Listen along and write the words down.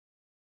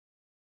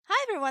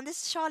everyone,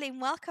 this is Charley and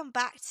welcome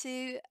back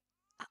to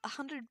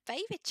 100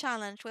 Baby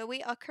Challenge where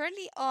we are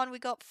currently on. We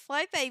got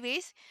 5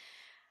 babies.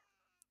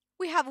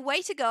 We have a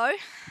way to go.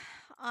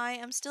 I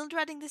am still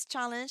dreading this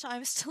challenge.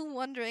 I'm still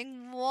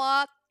wondering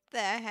what the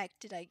heck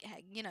did I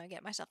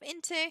get myself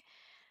into.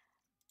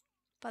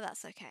 But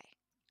that's okay.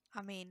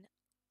 I mean,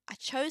 I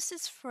chose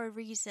this for a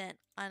reason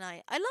and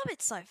I love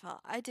it so far.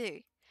 I do.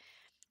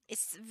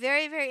 It's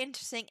very, very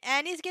interesting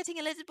and it's getting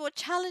a little more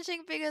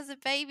challenging because the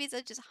babies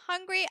are just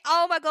hungry.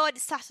 Oh my god,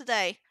 it's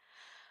Saturday.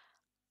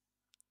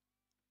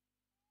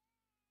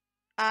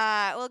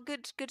 Well,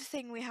 good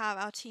thing we have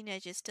our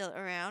teenagers still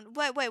around.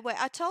 Wait.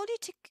 I told you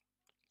to.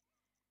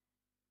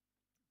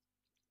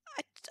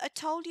 I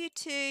told you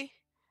to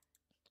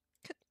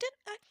cook,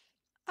 didn't I?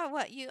 Oh,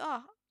 what you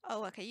are?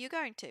 Oh, okay, you're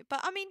going to.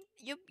 But I mean,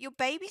 your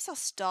babies are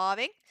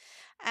starving.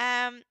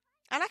 And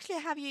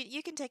actually, have you?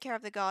 You can take care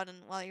of the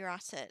garden while you're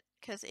at it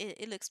because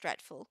it looks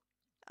dreadful.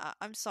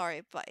 I'm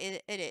sorry, but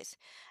it is.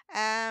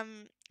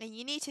 And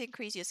you need to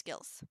increase your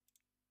skills.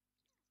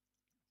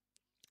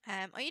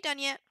 Are you done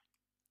yet?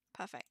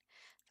 Perfect.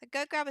 So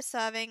go grab a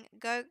serving.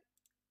 Go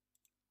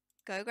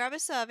grab a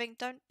serving.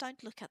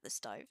 Don't look at the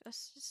stove.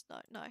 That's just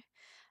no.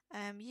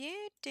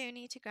 You do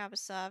need to grab a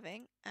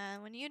serving,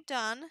 and when you're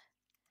done,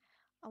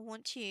 I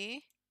want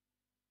you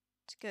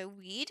to go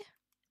weed.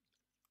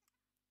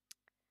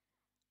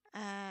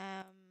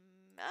 I'll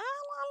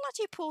let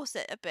you pause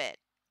it a bit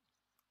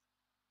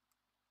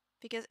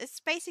because it's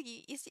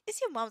basically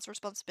it's your mom's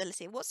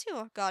responsibility. What's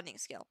your gardening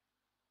skill?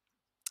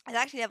 It's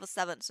actually level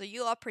 7, so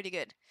you are pretty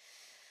good.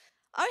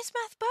 Oh, it's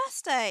Math's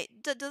birthday.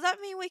 Does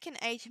that mean we can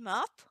age him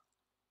up?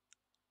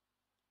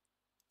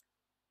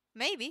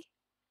 Maybe.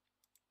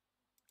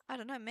 I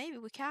don't know. Maybe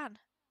we can.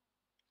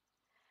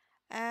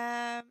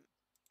 Alright,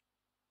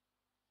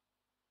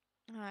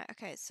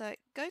 okay, so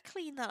go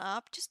clean that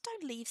up. Just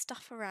don't leave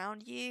stuff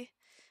around you.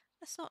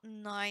 That's not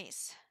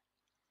nice.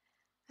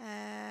 You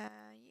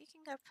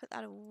can go put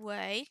that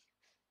away.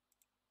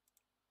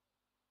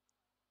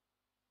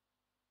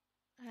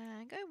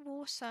 Go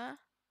water.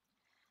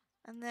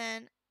 And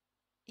then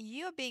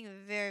you're being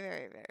very,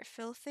 very, very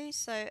filthy,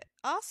 so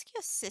ask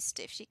your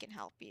sister if she can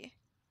help you.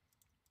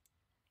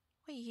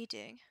 What are you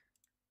doing?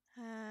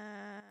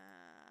 Have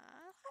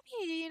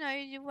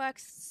you work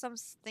some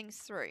things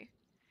through.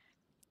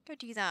 Go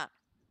do that.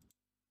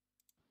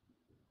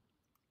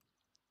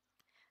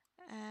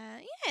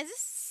 Yeah,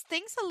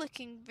 things are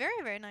looking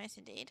very, very nice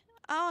indeed.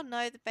 Oh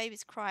no, the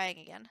baby's crying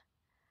again.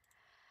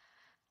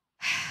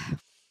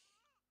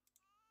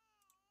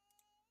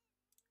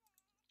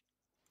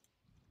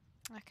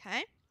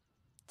 Okay.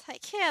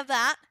 Take care of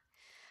that.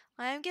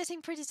 I am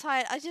getting pretty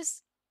tired. I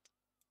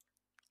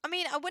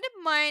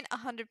wouldn't mind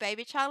 100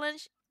 baby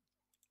challenge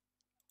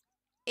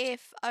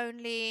if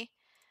only.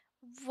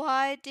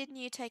 Why didn't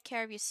you take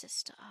care of your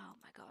sister? Oh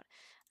my god.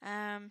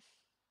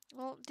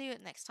 We'll do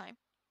it next time.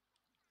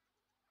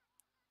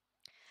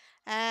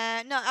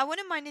 No, I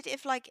wouldn't mind it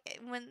if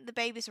when the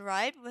babies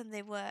arrived, when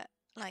they were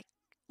like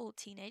all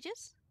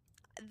teenagers.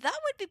 That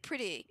would be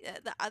pretty.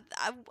 I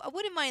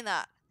wouldn't mind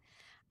that.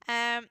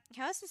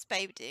 How's this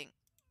baby doing?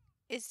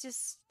 It's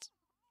just.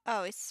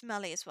 Oh, it's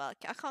smelly as well.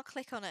 I can't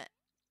click on it.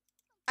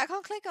 I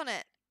can't click on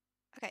it.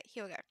 Okay,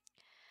 here we go.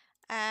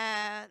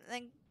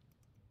 Then.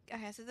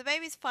 Okay, so the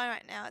baby's fine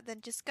right now.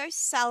 Then just go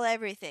sell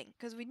everything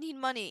because we need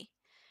money.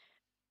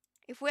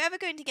 If we're ever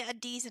going to get a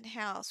decent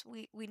house,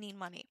 we need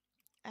money.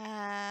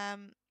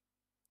 Can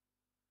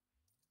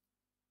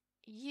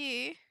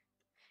you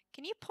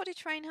potty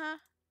train her?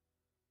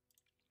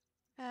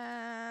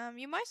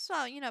 You might as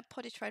well,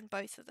 potty train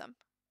both of them.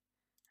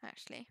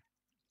 Actually,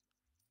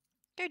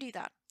 go do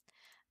that.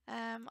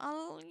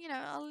 I'll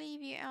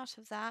leave you out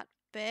of that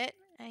bit.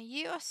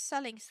 You are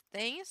selling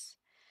things,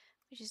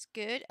 which is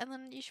good, and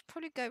then you should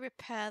probably go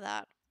repair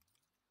that.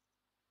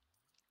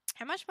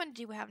 How much money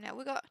do we have now?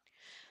 We're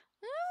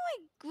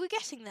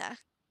getting there,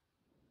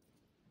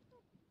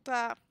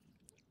 but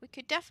we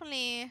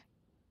definitely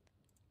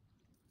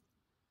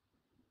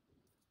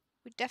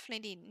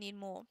need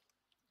more.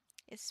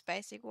 It's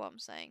basically what I'm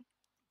saying.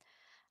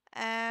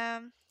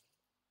 I'm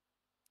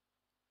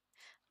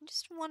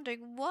just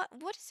wondering what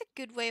is a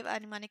good way of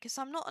earning money because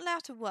I'm not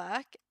allowed to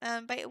work.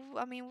 But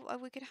I mean,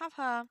 we could have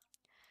her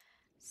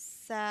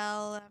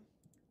sell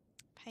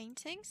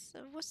paintings.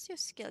 What's your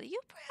skill?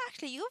 You're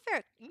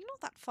not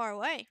that far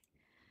away.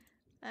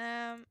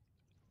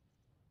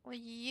 Well,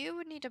 you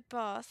would need a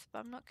bath, but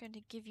I'm not going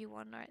to give you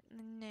one right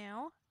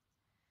now.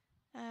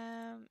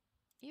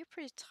 You're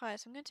pretty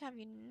tired, so I'm going to have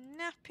you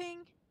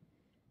napping.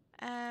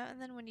 And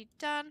then when you're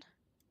done,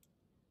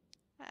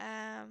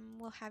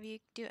 we'll have you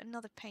do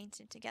another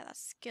painting to get that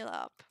skill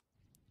up.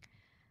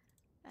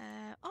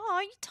 Oh,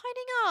 you're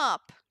tidying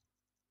up.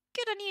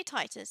 Good on you,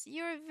 Titus.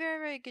 You're a very,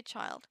 very good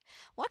child.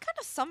 What kind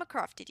of summer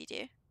craft did you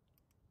do?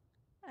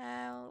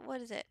 What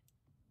is it?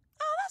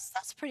 Oh,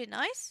 that's pretty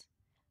nice.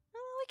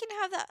 We can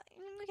have that.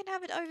 We can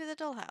have it over the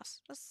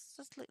dollhouse.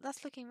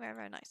 That's looking very,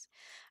 very nice.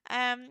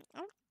 I'm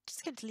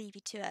just going to leave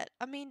you to it.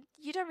 I mean,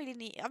 you don't really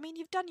need. I mean,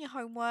 you've done your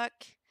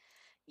homework.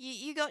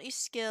 You got your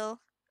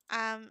skill.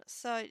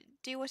 So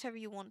do whatever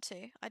you want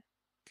to. I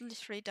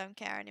literally don't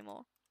care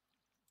anymore.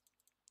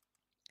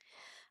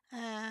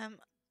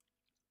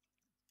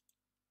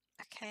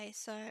 Okay,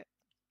 so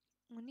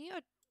when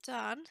you're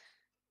done,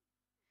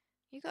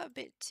 you got a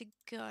bit to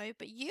go,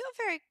 but you are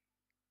very...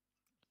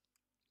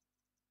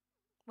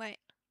 Wait.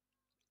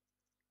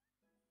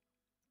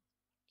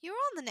 You're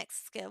on the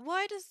next skill.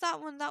 Why does that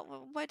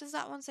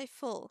one say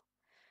full?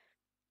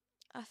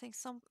 I think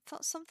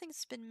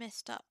something's been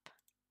messed up.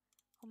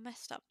 Or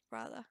messed up,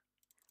 rather.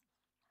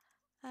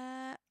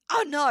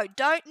 Oh no,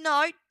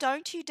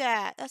 don't you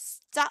dare.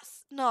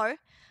 No.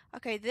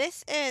 Okay,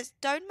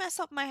 don't mess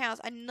up my house.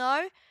 I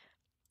know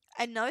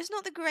it's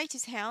not the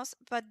greatest house,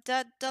 but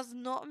that does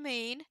not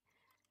mean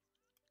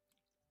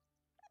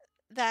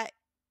that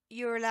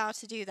you're allowed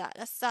to do that.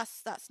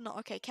 That's not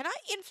okay. Can I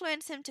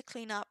influence him to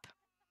clean up?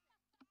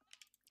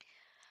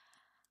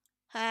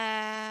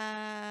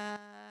 Yeah.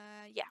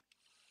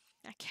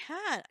 I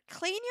can.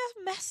 Clean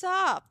your mess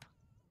up.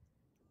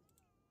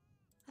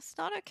 That's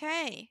not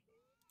okay.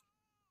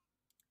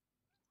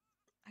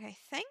 Okay,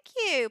 thank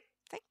you.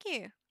 Thank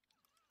you.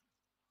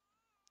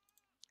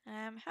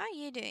 How are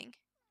you doing?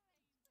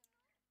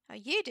 How are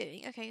you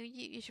doing? Okay,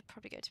 you should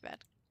probably go to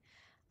bed.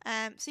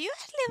 So you're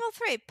at level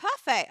 3.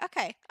 Perfect.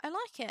 Okay, I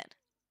like it.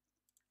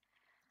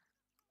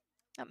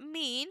 That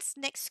means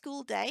next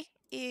school day,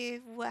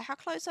 how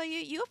close are you?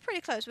 You're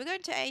pretty close. We're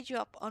going to age you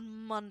up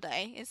on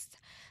Monday.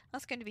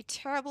 That's going to be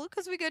terrible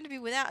because we're going to be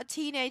without a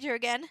teenager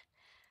again.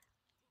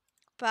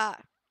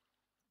 But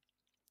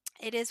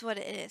it is what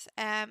it is.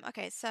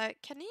 Okay, so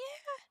can you...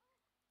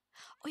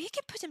 Oh, you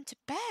can put him to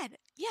bed.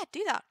 Yeah,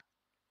 do that.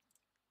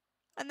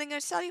 And then go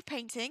sell your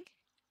painting.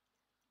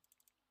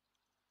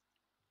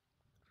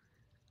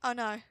 Oh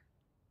no.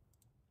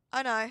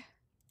 Oh no.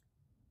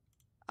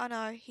 Oh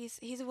no, he's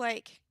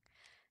awake.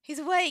 He's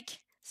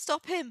awake.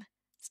 Stop him.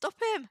 Stop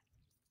him.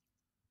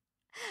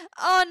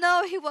 Oh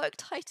no, he woke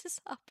Titus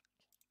up.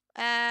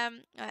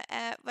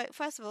 Wait,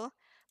 first of all,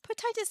 put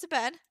Titus to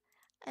bed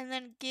and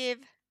then give,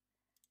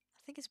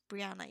 I think it's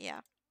Brianna,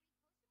 yeah.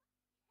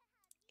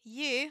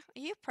 Are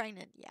you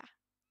pregnant? Yeah.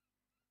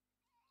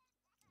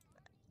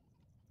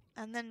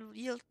 And then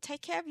you'll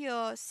take care of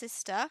your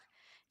sister.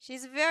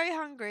 She's very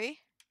hungry.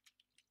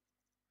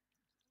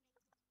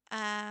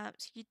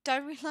 So you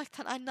don't really like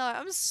that. I know.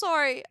 I'm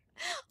sorry.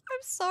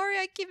 I'm sorry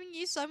I'm giving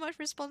you so much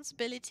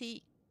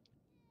responsibility.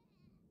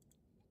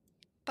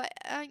 But,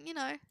 you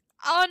know.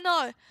 Oh,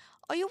 no.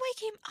 Oh, you're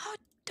waking him. Oh,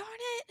 darn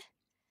it.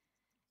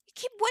 You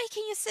keep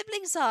waking your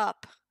siblings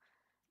up.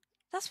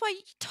 That's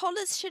why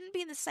toddlers shouldn't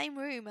be in the same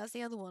room as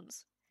the other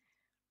ones.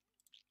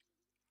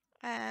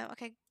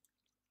 Okay.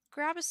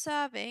 Grab a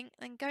serving,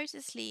 then go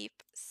to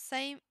sleep.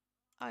 Same.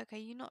 Okay,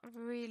 you're not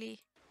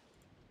really...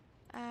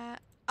 oh,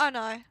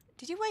 no.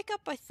 Did you wake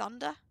up by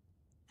thunder?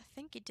 I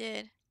think you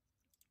did.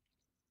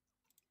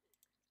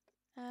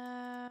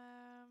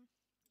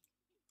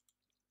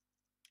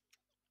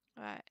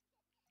 Right.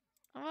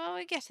 Well,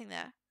 we're getting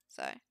there.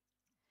 So,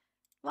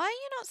 why are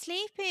you not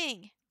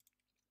sleeping?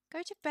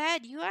 Go to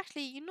bed. You're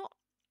not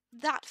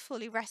that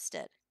fully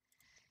rested.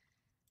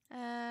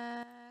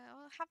 No,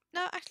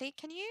 actually,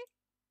 can you?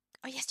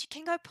 Oh, yes, you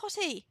can go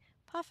potty.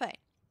 Perfect.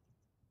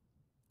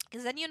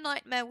 Because then your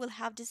nightmare will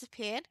have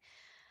disappeared.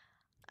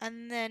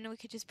 And then we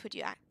could just put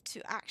you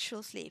to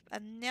actual sleep.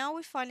 And now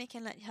we finally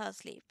can let her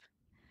sleep.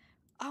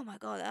 Oh my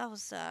god, that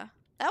was a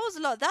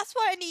lot. That's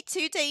why I need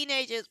 2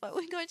 teenagers, but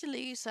we're going to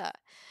lose her.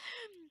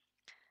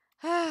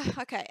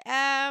 Okay,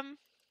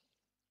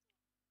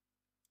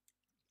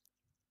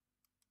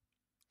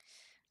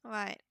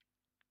 right.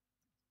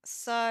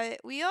 So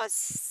we are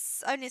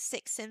only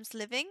 6 Sims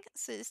living,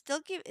 so there's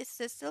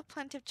still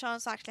plenty of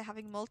chance of actually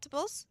having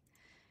multiples.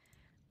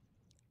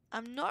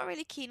 I'm not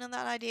really keen on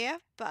that idea,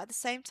 but at the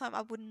same time,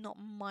 I would not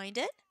mind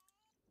it.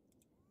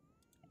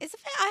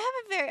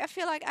 I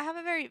feel like I have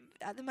a very,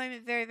 at the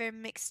moment, very, very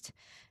mixed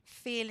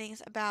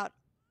feelings about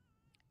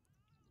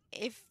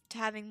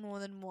having more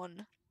than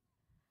one.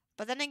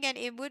 But then again,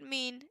 it would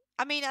mean,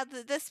 I mean, at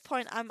this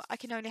point, I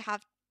can only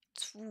have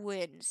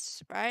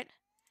twins, right?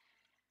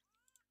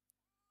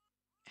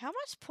 How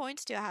much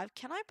points do I have?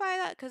 Can I buy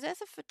that? Because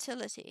there's a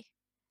fertility.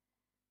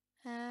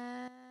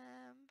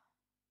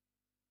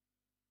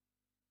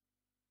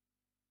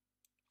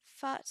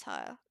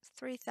 Fertile,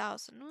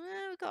 3,000.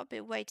 Well, we've got a bit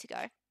of way to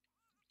go.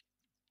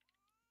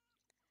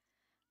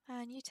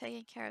 And you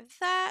taking care of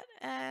that.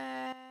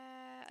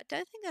 I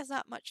don't think there's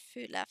that much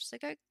food left, so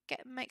go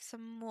make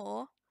some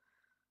more.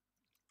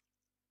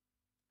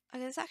 Okay,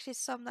 there's actually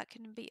some that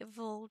can be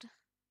evolved.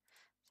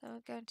 So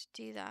we're going to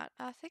do that.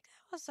 I think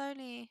that was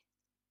only...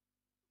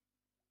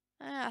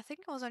 I think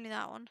it was only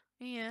that one.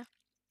 Yeah.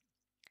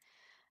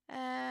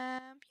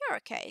 You're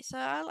okay. So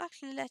I'll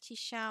actually let you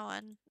shower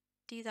and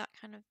do that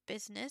kind of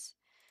business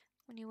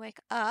when you wake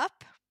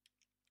up.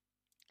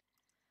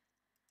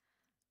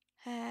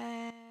 You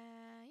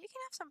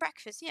can have some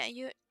breakfast. Yeah,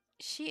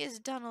 she is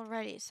done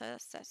already, so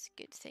that's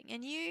a good thing.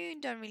 And you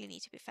don't really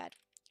need to be fed.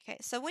 Okay,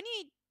 so when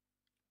you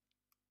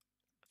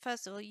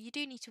first of all, you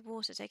do need to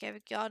water take over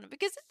garden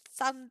because it's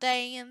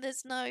Sunday and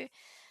there's no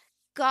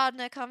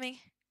gardener coming.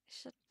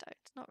 It's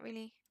not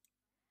really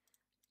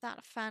that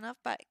a fan of,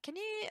 but can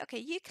you? Okay,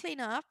 you clean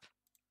up,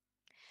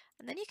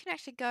 and then you can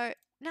actually go.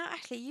 No,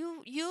 actually,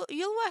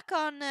 you'll work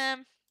on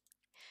the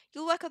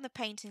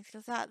paintings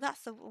because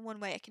that's the one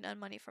way I can earn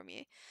money from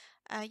you.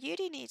 You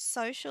do need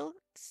social,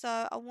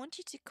 so I want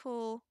you to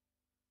call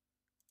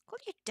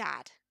your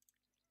dad.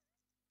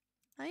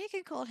 Now you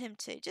can call him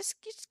too. Just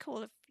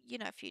call a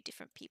few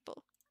different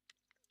people.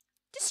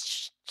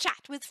 Just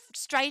chat with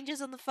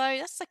strangers on the phone.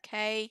 That's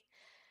okay.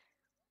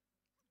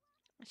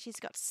 She's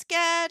got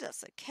scared.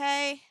 That's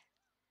okay.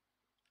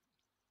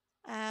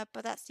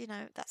 But that's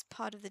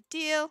part of the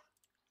deal.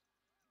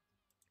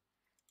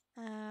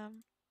 Prepare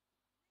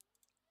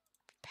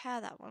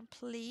that one,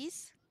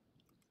 please.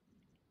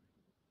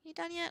 You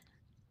done yet?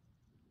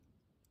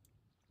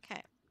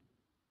 Okay.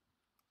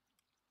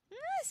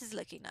 This is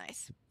looking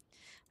nice.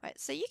 Right,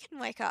 so you can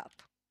wake up.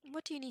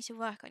 What do you need to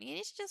work on? You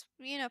need to just,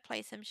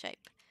 play some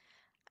shape.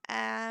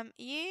 A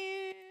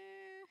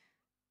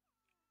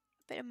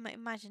bit of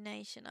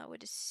imagination, I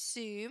would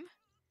assume.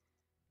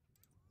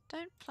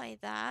 Don't play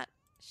that.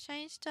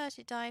 Change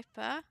dirty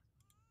diaper.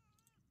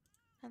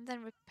 And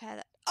then repair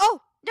that.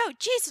 Oh! No!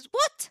 Jesus!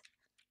 What?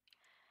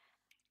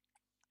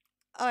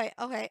 Oh,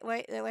 okay.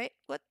 Wait.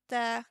 What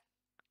the...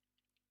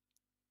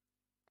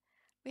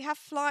 We have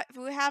fly...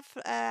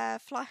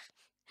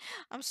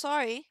 I'm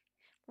sorry.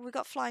 We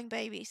got flying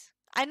babies.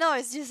 I know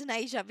it's just an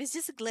age up. It's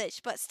just a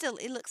glitch. But still,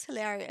 it looks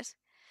hilarious.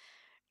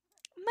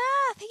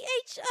 Math! He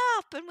aged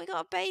up and we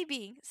got a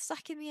baby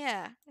stuck in the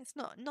air. It's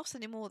not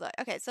anymore though.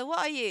 Okay, so what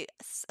are you?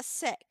 A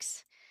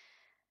 6.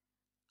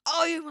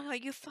 Oh my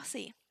god, you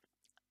fussy.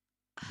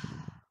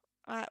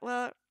 Alright,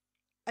 well,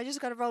 I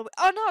just gotta roll with...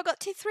 Oh no, I got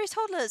 3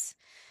 toddlers!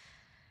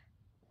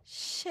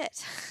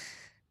 Shit.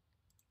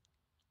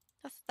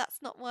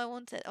 That's not what I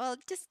wanted. Well,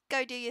 just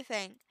go do your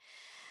thing.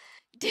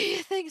 Do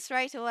your thing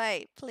straight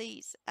away,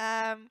 please.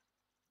 How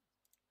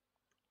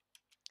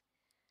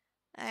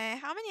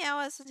many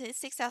hours until it's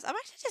 6 hours? I'm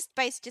actually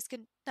just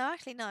gonna... No,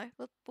 actually no.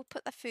 We'll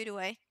put the food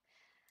away.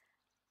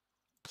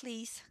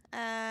 Please.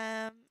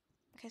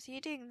 Okay, so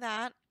you're doing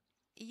that.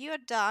 You're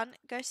done.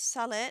 Go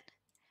sell it.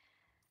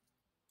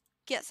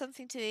 Get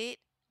something to eat.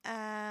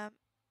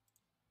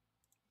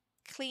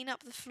 Clean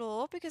up the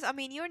floor because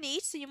you're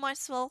neat, so we might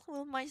as well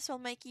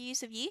make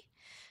use of you.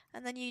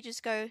 And then you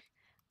just go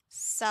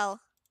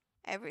sell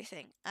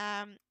everything.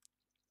 I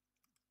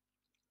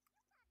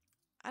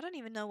don't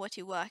even know what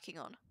you're working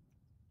on.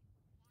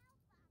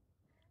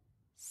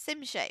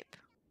 Sim shape.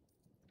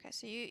 Okay,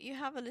 so you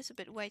have a little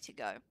bit way to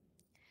go.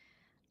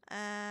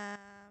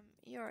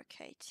 You're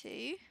okay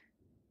too.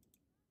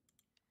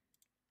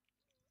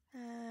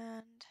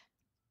 And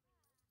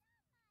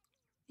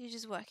you're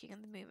just working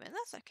on the movement.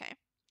 That's okay.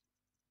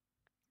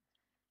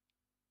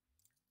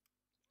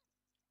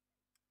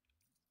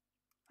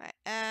 Right.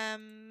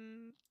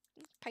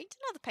 Paint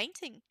another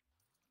painting.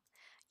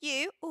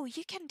 You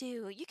can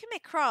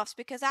make crafts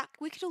because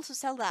we could also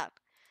sell that.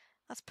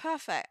 That's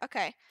perfect.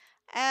 Okay.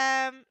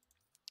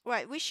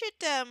 Right. We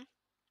should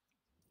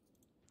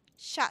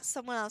chat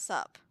someone else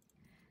up.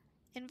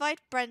 Invite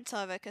Brent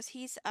over because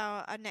he's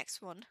our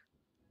next one.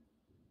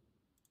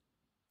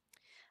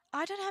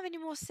 I don't have any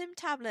more sim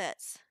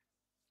tablets.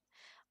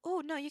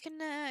 Oh no, you can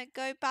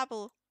go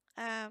Babble.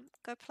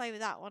 Go play with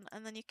that one,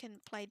 and then you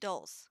can play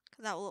dolls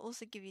because that will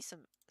also give you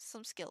some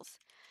skills.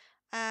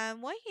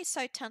 Why are you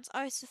so tense?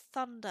 Oh, it's the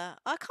thunder.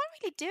 I can't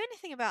really do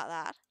anything about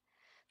that.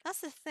 That's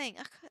the thing.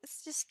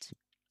 It's just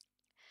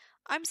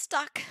I'm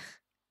stuck.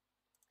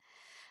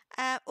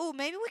 Oh,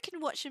 maybe we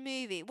can watch a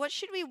movie. What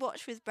should we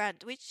watch with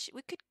Brent? We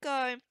could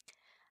go.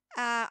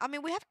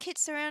 We have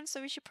kids around,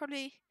 so we should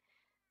probably.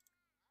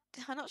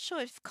 I'm not sure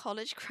if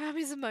College Crime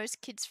is the most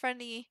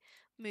kids-friendly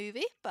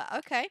movie, but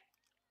okay.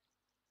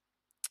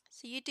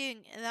 So you're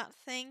doing that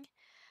thing.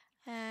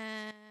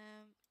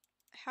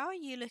 How are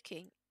you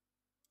looking?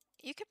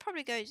 You could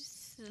probably go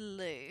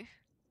slow.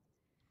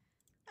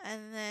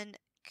 And then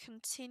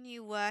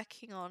continue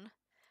working on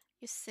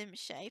your sim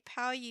shape.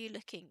 How are you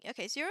looking?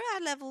 Okay, so you're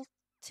at level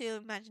 2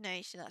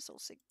 imagination. That's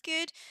also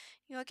good.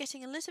 You are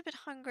getting a little bit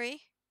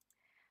hungry.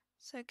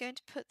 So I'm going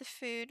to put the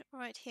food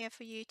right here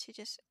for you to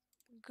just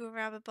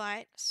grab a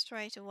bite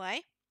straight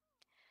away.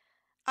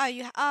 Oh,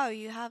 you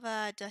have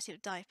a dirty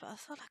diaper. I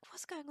thought, like,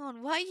 what's going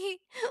on? Why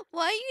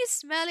are you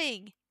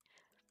smelling?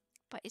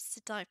 But it's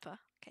the diaper.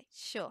 Okay,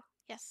 sure.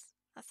 Yes,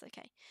 that's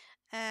okay.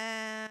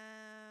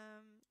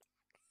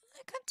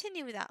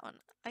 Continue with that one.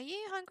 Are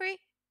you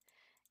hungry?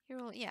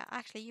 Yeah,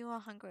 actually, you are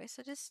hungry.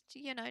 So just,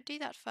 do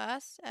that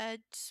first.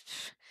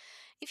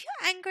 If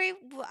you're angry,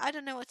 I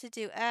don't know what to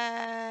do.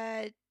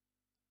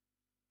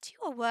 Do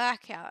a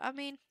workout.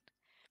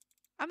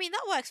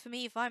 That works for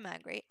me if I'm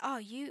angry. Oh,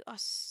 you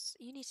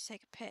need to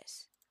take a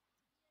piss.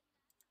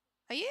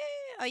 Are you?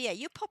 Oh yeah,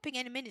 you're popping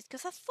any minute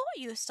because I thought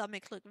your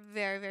stomach looked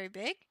very, very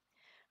big.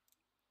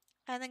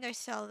 And then go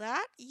sell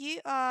that.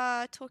 You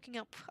are talking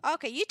up.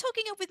 Okay, you're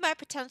talking up with my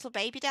potential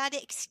baby daddy.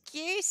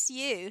 Excuse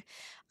you.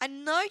 I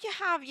know you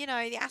have, you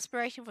know, the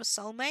aspiration for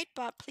soulmate,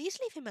 but please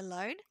leave him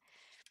alone.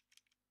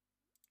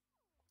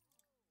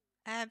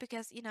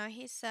 Because you know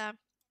he's. Oh,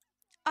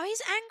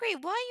 he's angry.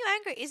 Why are you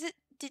angry? Is it?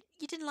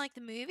 You didn't like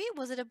the movie?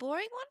 Was it a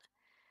boring one?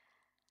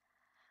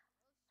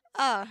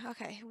 Oh,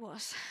 okay, it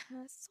was.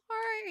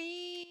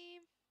 Sorry.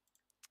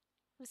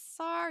 I'm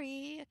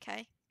sorry.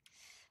 Okay,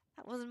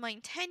 that wasn't my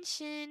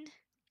intention.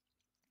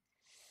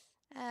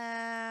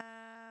 Okay,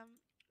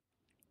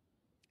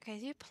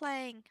 so you're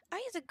playing. Oh,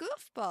 he's a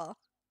goofball.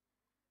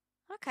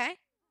 Okay.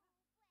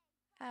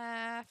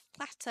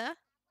 Platter.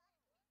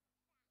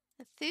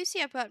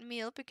 Enthusiast about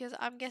meal because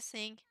I'm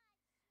guessing.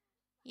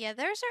 Yeah,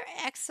 those are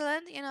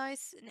excellent. You know,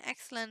 it's an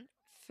excellent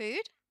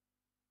food.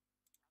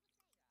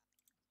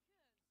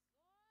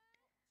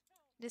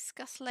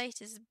 Discuss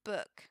latest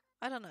book.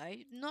 I don't know.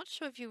 Not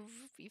sure if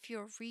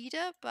you're a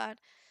reader, but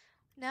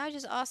now I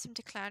just asked him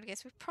to clown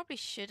guess. We probably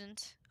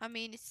shouldn't. I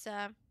mean, it's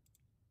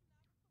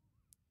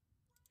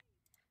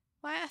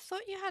Why I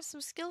thought you had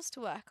some skills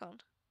to work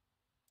on.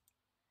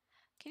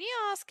 Can you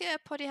ask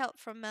potty help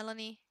from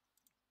Melanie?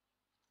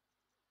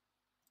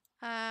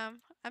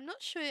 I'm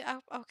not sure.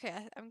 Okay,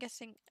 I'm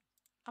guessing.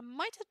 I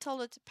might have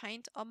told her to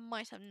paint, or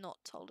might have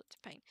not told her to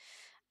paint.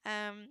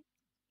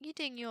 You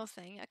doing your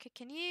thing. Okay,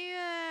 can you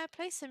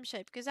play sim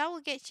shape because that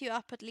will get you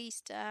up at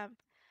least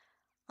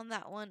on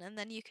that one, and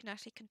then you can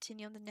actually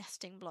continue on the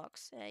nesting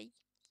blocks. I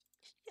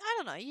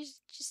don't know. You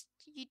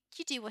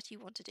do what you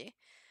want to do.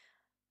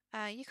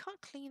 You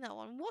can't clean that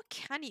one. What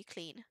can you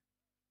clean?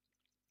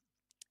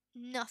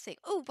 Nothing.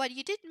 Oh, but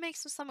you did make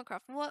some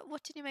summercraft.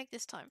 What did you make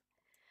this time?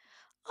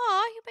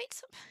 Oh, you made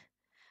some.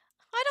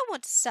 I don't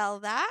want to sell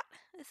that.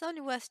 It's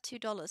only worth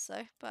 $2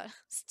 though, but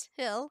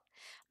still.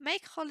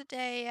 Make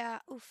holiday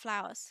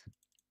flowers.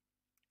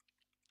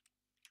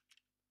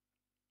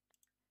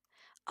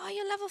 Oh,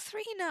 you're level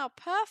 3 now.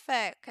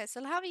 Perfect. Okay,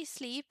 so how do you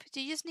sleep? Do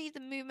you just need the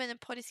movement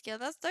and potty skill?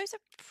 Those are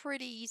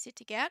pretty easy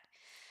to get.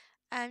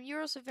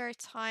 You're also very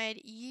tired.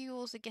 You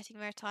also getting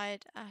very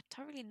tired. I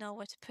don't really know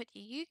where to put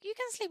you. You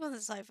can sleep on the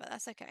sofa.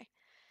 That's okay.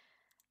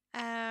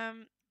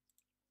 And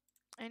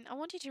I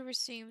want you to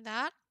resume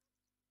that.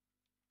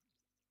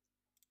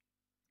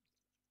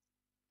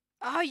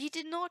 Oh, you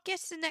did not get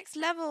to the next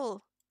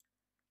level.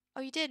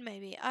 Oh, you did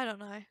maybe. I don't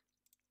know.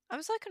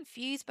 I'm so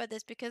confused by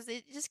this because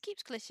it just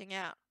keeps glitching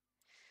out.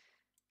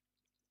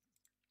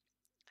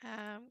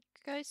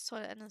 Go to the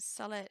toilet and then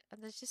sell it,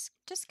 and then just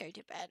go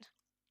to bed.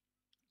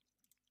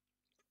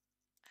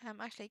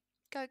 Actually,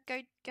 go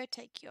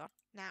take your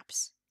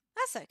naps.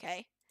 That's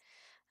okay.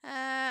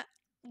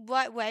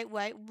 Wait.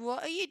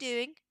 What are you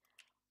doing?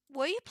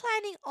 Were you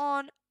planning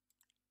on,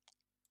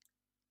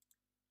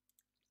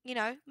 you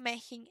know,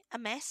 making a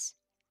mess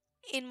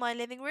in my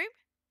living room?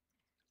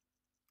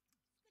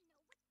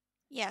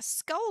 Yeah,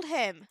 scold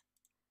him.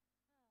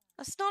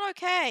 That's not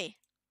okay.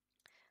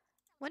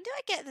 When do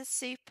I get the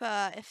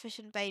super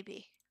efficient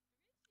baby?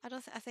 I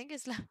don't. I think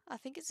it's. I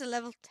think it's a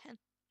level 10.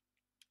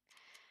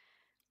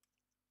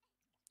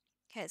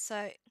 Okay,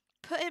 so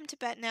put him to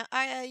bed now.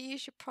 You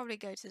should probably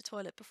go to the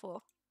toilet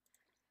before,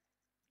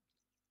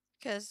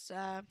 because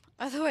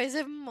otherwise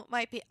it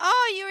might be.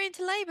 Oh, you're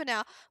into labor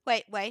now.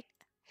 Wait.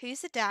 Who's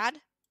the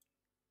dad?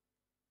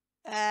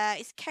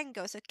 It's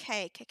Kengo. So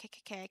K. Okay.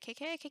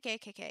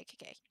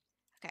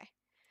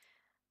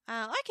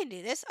 I can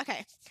do this.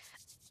 Okay.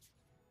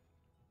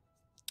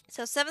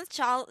 So seventh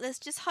child. Let's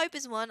just hope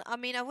is one. I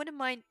mean, I wouldn't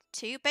mind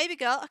two. Baby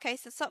girl. Okay.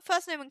 So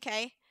first name on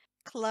K.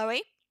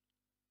 Chloe.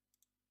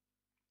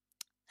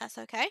 That's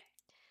okay.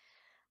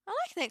 I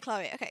like the name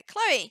Chloe. Okay,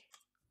 Chloe.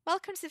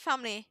 Welcome to the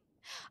family.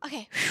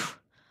 Okay.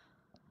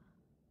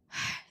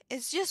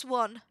 It's just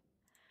one.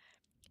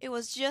 It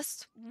was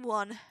just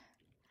one.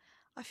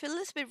 I feel a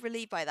little bit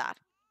relieved by that.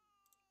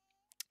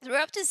 So we're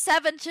up to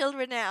 7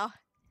 children now.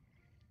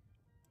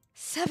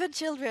 7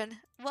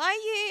 children. Why are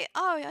you...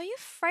 Oh, are you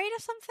afraid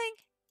of something?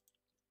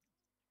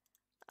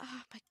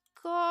 Oh my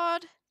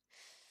god.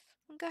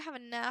 I'm gonna have a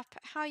nap.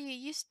 How are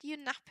you? You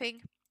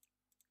napping.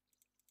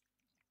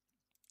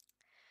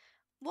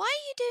 Why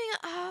are you doing...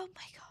 Oh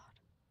my god.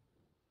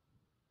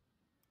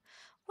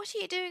 What are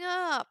you doing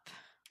up?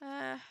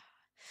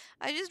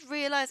 I just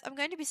realised I'm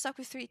going to be stuck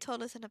with 3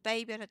 toddlers and a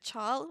baby and a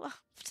child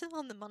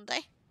on the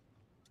Monday.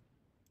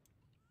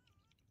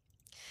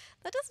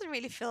 That doesn't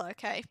really feel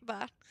okay,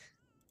 but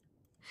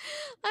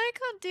I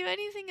can't do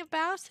anything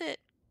about it.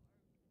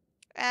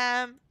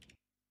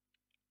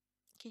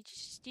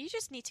 You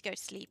just need to go to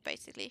sleep,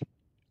 basically.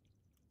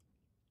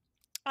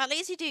 At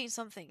least you're doing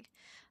something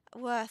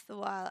worth the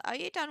while. Are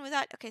you done with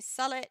that? Okay,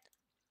 sell it,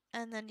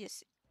 and then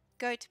just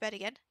go to bed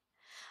again.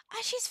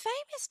 Ah, she's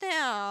famous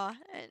now.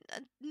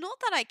 And not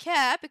that I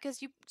care,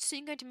 because you're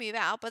soon going to move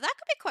out, but that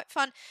could be quite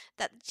fun.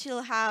 That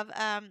she'll have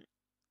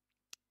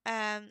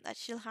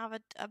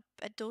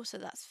a daughter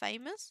that's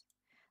famous.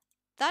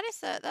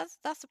 That's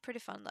a pretty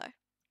fun though.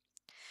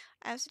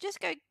 So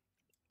just go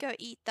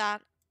eat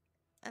that,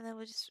 and then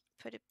we'll just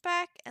put it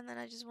back, and then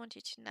I just want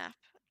you to nap.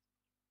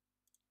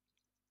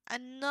 I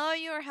know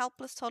you're a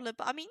helpless toddler,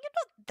 but I mean, you're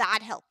not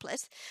that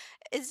helpless.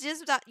 It's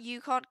just that you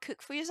can't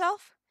cook for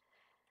yourself,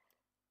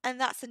 and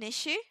that's an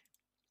issue.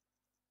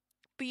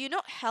 But you're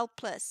not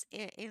helpless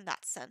in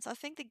that sense. I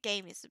think the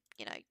game is,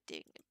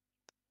 doing a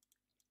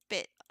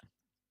bit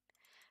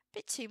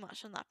too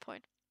much on that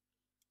point.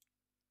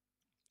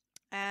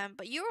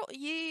 But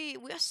we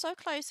are so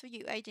close for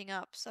you aging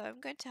up, so I'm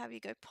going to have you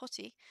go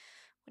potty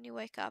when you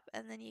wake up,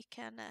 and then you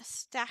can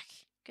stack,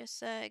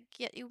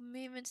 get your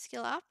movement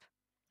skill up.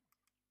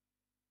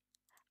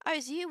 Oh,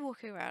 it's you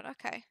walking around.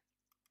 Okay.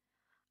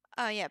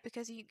 Oh yeah,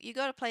 because you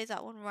got to place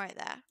that one right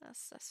there.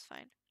 That's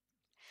fine.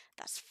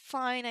 That's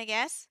fine, I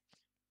guess.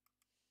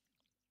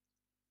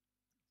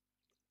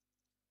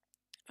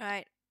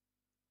 Right.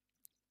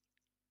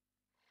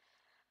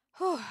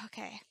 Whew,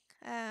 okay.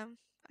 I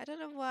don't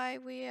know why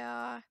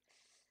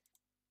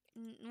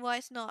why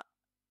it's not.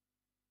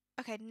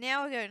 Okay,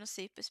 now we're going to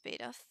super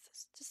speed.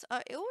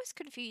 It always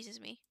confuses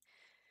me.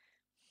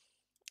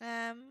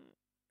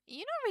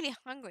 You're not really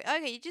hungry.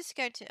 Okay, you're just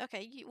going to.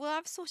 Okay, well,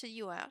 I've sorted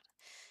you out.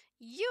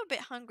 You're a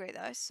bit hungry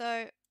though,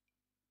 so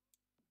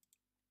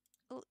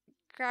I'll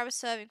grab a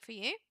serving for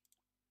you,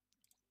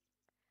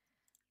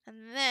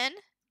 and then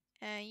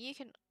you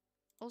can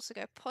also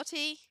go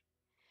potty,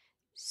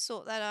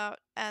 sort that out,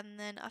 and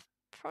then I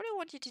probably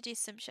want you to do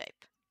sim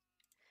shape.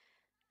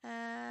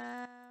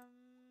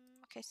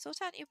 Okay,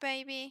 sort out your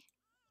baby.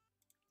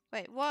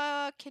 Wait,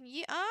 what can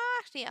you?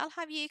 Actually, I'll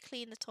have you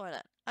clean the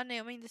toilet. Oh no,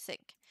 I mean the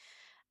sink,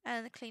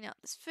 and clean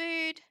out this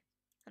food.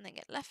 And then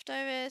get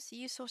leftovers.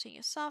 You sorting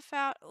yourself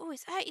out. Oh,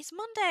 it's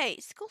Monday.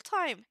 It's school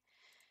time.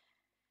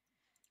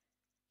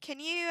 Can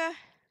you?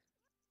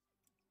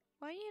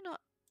 Why are you not?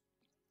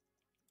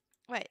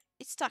 Wait,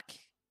 it's stuck.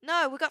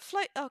 No, we got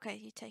float. Okay,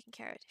 you're taking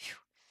care of it. Phew.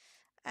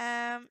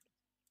 Can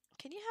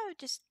you have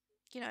just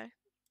do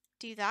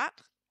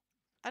that?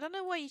 I don't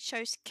know why you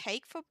chose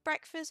cake for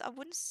breakfast. I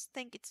wouldn't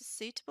think it's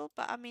suitable,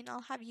 but I mean,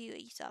 I'll have you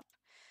eat up.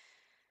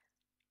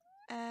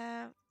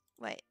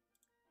 Wait.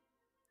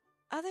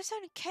 Oh, there's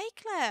only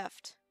cake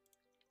left,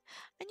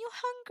 and you're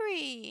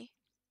hungry.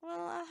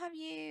 Well, I'll have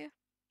you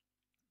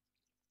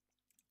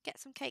get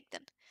some cake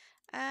then.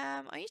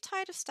 Are you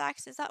tired of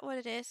stacks? Is that what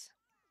it is?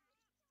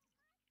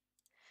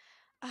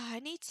 I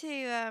need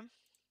to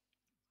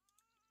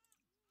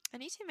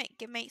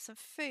make some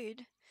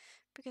food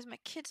because my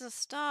kids are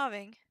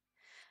starving.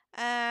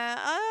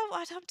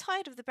 I'm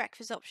tired of the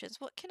breakfast options.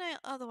 What can I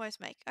otherwise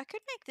make? I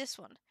could make this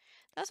one.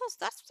 That's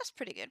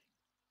pretty good.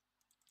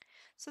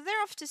 So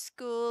they're off to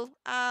school.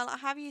 I'll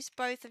have you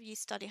both of you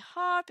study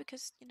hard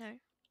because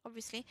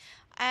obviously,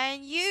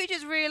 and you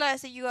just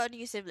realize that you got a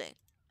new sibling.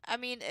 I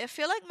mean, I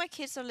feel like my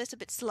kids are a little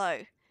bit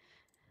slow.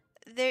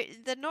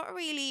 They're not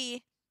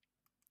really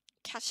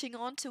catching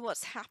on to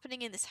what's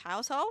happening in this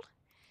household.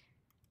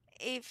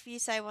 If you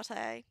say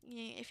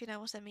if you know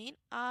what I mean,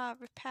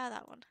 repair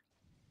that one.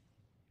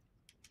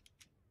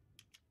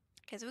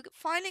 Okay, so we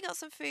finally got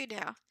some food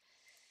now.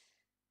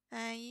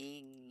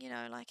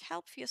 Like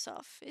help for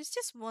yourself. It's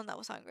just one that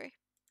was hungry.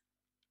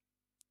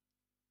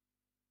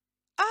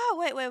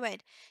 Oh,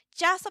 wait.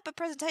 Jazz up a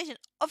presentation.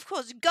 Of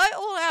course, go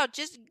all out.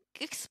 Just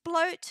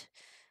explode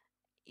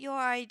your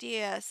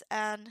ideas.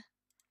 And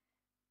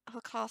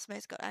her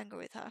classmates got angry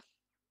with her.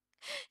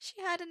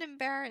 She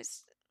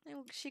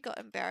got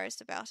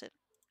embarrassed about it.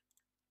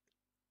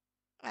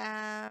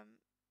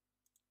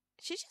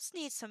 She just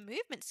needs some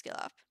movement skill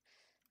up.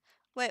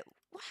 Wait,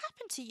 what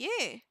happened to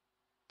you?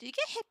 Did you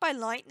get hit by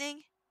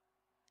lightning?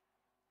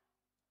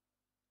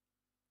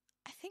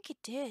 I think it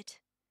did.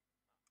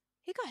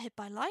 He got hit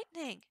by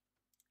lightning.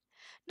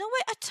 No,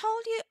 wait, I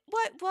told you.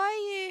 Why are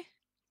you...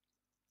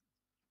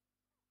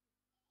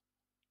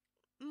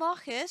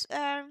 Marcus,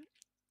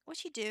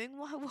 what you doing?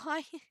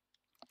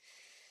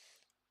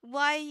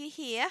 Why are you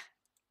here?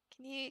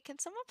 Can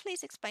someone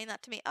please explain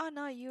that to me? Oh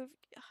no, you're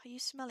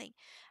smelling.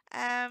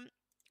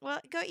 Well,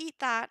 go eat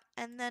that,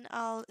 and then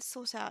I'll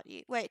sort out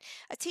you. Wait,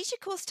 a teacher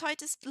calls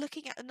Titus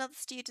looking at another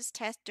student's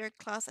test during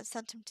class and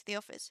sent him to the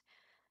office.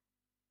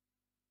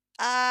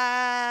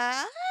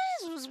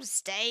 This was a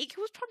mistake.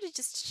 He was probably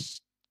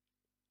just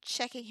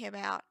checking him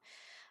out.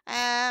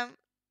 Yeah.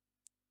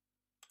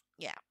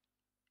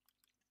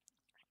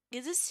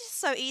 This is just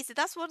so easy.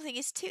 That's one thing.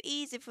 It's too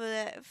easy for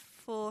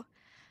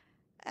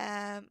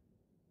the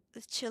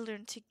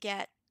children to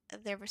get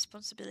their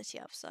responsibility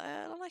up. So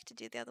I like to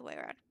do the other way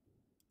around.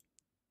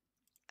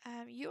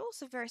 You're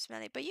also very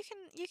smelly, but you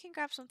can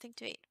grab something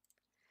to eat.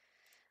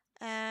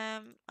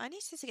 I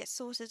need to get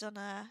sorted on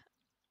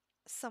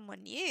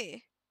someone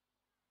new.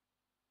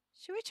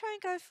 Should we try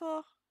and go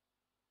for?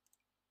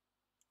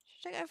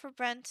 Should I go for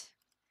Brent?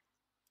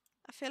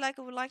 I feel like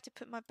I would like to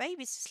put my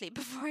babies to sleep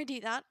before I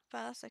do that,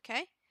 but that's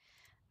okay.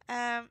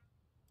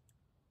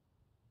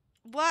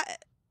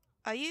 What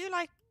are you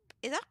like?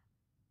 Is that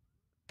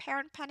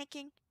parent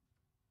panicking?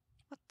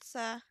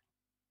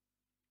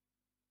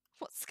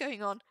 What's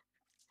going on?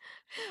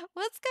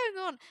 What's going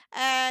on?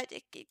 Can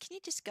you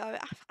just go?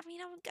 I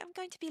mean, I'm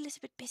going to be a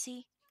little bit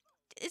busy.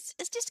 It's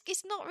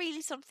not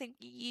really something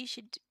you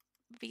should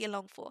be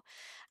along for.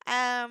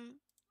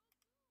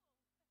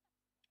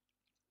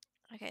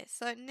 Okay,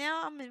 so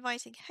now I'm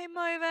inviting him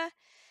over.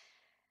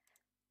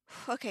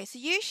 Okay, so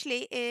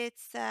usually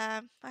it's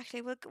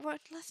actually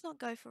let's not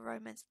go for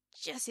romance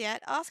just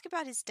yet. Ask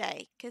about his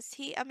day, because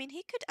I mean,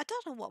 he could. I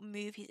don't know what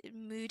mood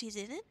he's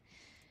in.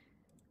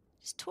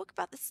 Just talk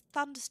about this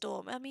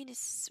thunderstorm. I mean,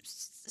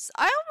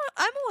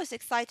 I'm always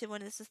excited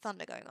when there's a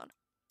thunder going on.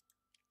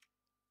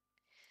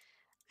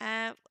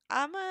 I'm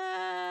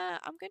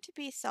going to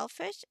be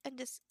selfish and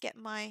just get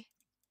my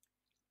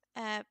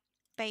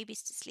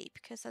babies to sleep,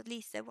 because at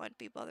least they won't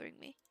be bothering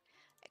me.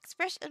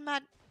 Express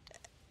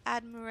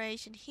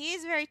admiration. He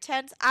is very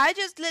tense. I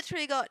just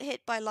literally got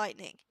hit by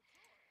lightning.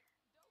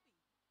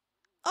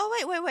 Oh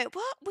wait.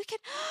 What? We can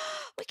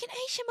we can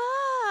age him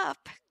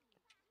up.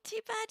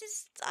 Too bad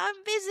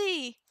I'm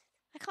busy.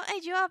 I can't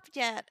age you up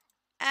yet.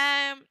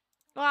 Well,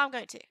 I'm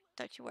going to.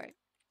 Don't you worry.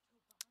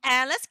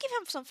 Let's give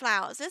him some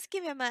flowers. Let's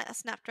give him a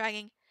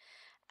snapdragon.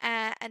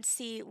 And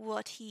see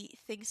what he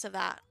thinks of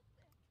that.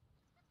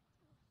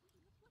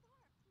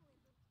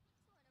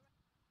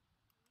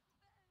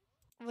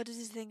 What does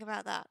he think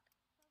about that?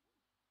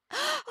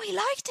 Oh, he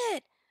liked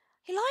it.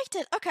 He liked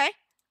it. Okay.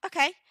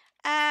 Okay.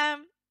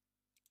 Um.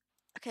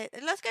 Okay.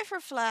 Let's go for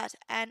a flirt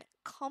and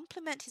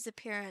compliment his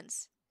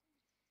appearance.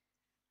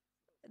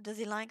 Does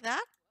he like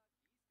that?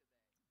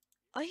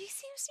 Oh, he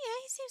seems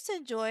to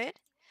enjoy it.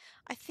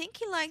 I think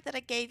he liked that I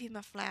gave him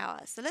a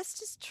flower. So let's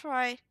just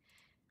try.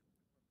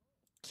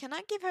 Can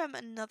I give him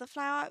another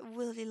flower?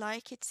 Will he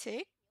like it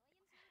too?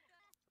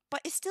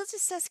 But it still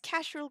just says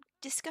casual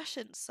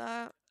discussion,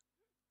 so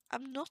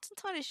I'm not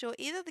entirely sure.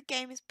 Either the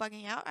game is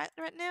bugging out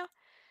right now,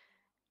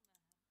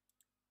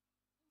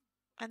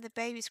 and the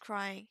baby's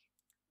crying.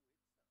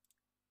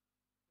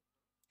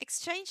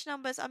 Exchange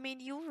numbers. I mean,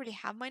 you already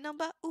have my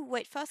number. Oh,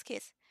 wait, first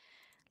kiss.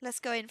 Let's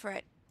go in for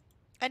it.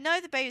 I know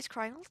the baby's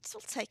crying.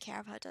 We'll take care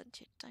of her, don't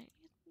you?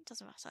 It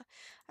doesn't matter.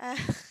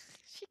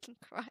 She can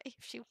cry if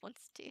she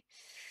wants to.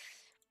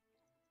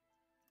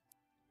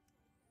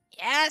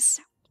 Yes!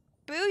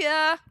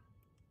 Booyah!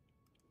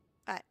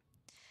 Right.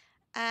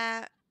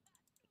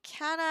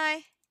 Can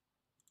I...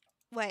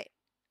 Wait.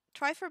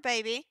 Try for a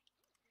baby.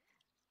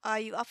 Are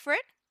you up for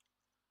it?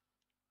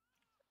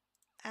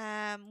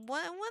 When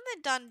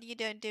they're done,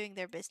 doing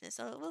their business,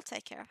 we'll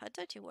take care of her.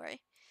 Don't you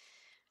worry.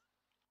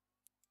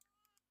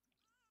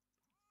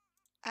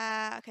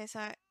 Okay,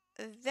 so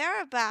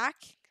they're back.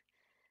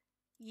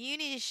 You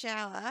need a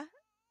shower.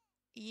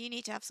 You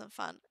need to have some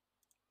fun.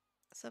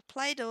 So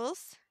play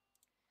dolls.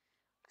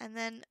 And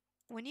then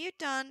when you're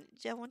done,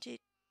 I want you...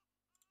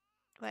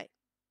 Wait.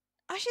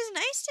 Oh, she's an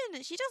A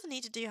student. She doesn't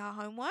need to do her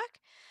homework.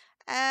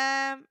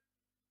 Yeah,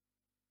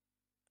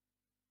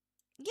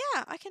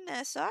 I can...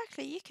 so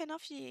actually, you can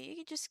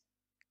just...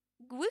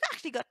 We've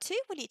actually got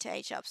two we need to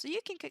age up, so you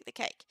can cook the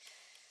cake.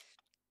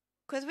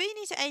 Because we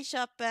need to age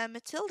up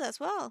Matilda as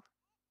well.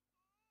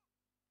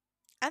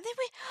 And then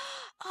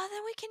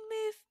then we can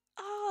move...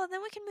 Oh,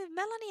 then we can move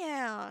Melanie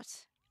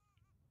out.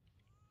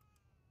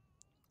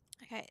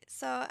 Okay,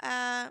 so,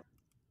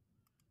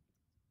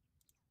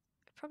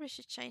 probably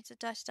should change the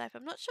dash type.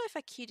 I'm not sure if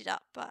I queued it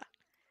up, but...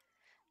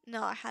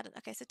 No, I hadn't.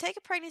 Okay, so take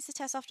a pregnancy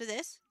test after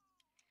this.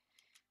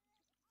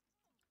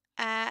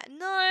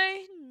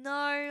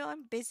 No,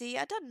 I'm busy.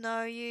 I don't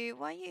know you.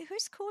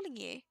 Who's calling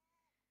you?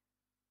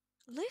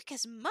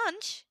 Lucas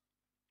Munch?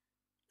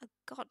 Oh,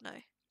 God, no.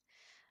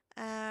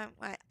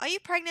 Right. Are you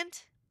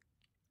pregnant?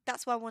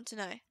 That's what I want to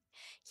know.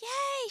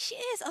 Yay, she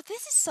is. Oh,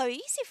 this is so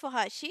easy for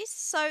her. She's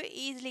so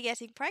easily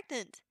getting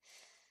pregnant.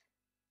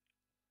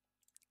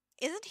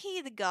 Isn't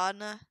he the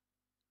gardener?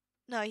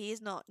 No, he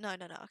is not. No.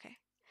 Okay.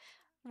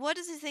 What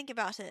does he think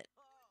about it?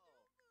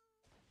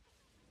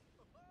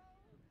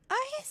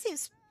 Oh, he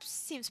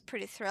seems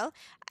pretty thrilled.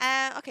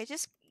 Okay,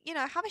 just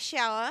have a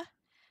shower,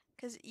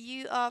 because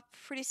you are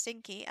pretty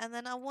stinky, and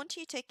then I want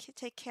you to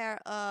take care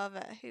of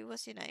who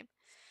was your name?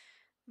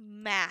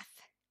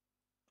 Math.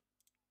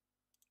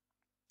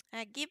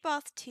 Give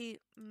birth to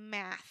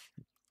Math.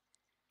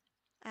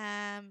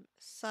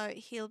 So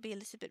he'll be a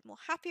little bit more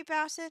happy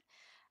about it.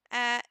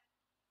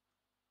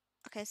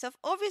 Okay, so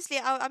obviously,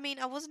 I mean,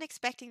 I wasn't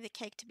expecting the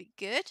cake to be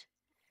good.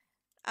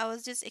 I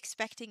was just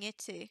expecting it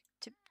to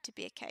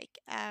be a cake.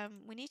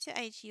 We need to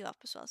age you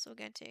up as well, so we're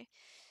going to.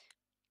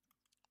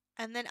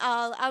 And then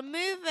I'll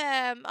move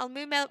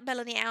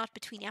Melanie out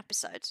between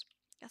episodes.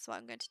 That's what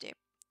I'm going to do.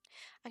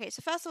 Okay,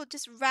 so first of all,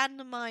 just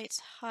randomize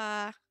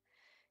her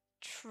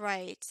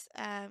traits.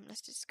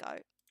 Let's just go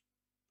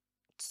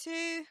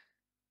 2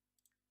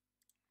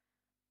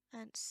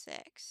 and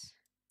 6.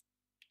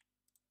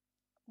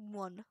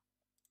 1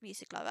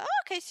 music lover.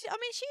 Oh, okay, I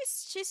mean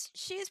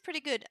she is pretty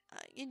good.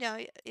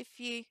 If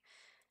you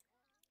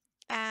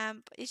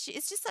it's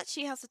just that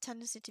she has a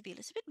tendency to be a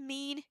little bit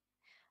mean.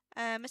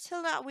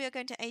 Matilda, we are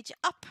going to age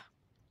up.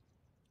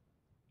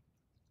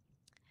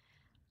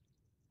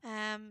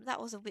 That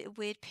was a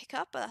weird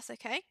pickup, but that's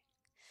okay.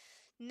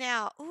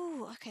 Now,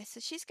 okay, so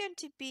she's going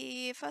to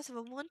be, first of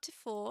all, 1 to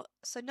 4.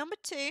 So number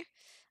 2,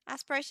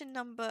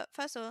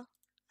 first of all,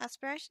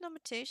 aspiration number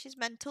 2, she's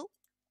mental.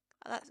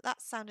 That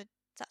sounded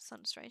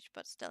strange,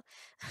 but still.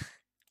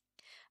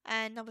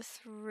 And number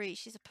 3,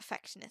 she's a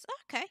perfectionist.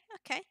 Okay,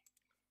 okay.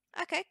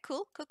 Okay,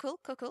 cool.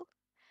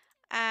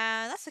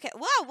 That's okay.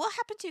 Wow, what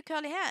happened to your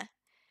curly hair?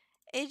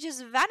 It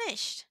just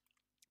vanished.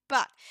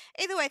 But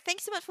either way,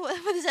 thanks so much for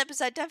this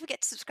episode. Don't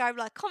forget to subscribe,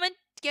 like, comment,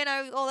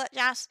 all that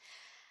jazz.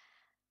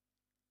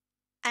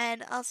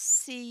 And I'll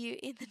see you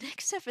in the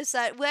next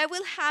episode, where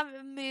we'll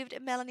have moved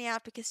Melanie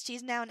out because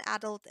she's now an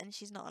adult and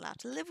she's not allowed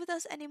to live with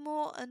us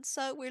anymore, and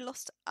so we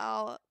lost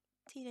our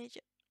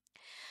teenager.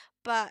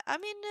 But I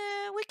mean,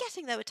 we're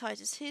getting there with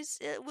Titus.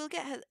 We'll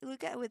get her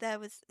there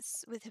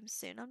with him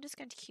soon. I'm just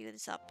going to cue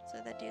this up so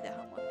they do their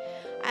homework.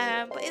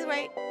 But either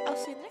way, I'll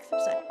see you in the next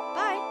episode.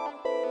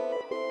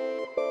 Bye.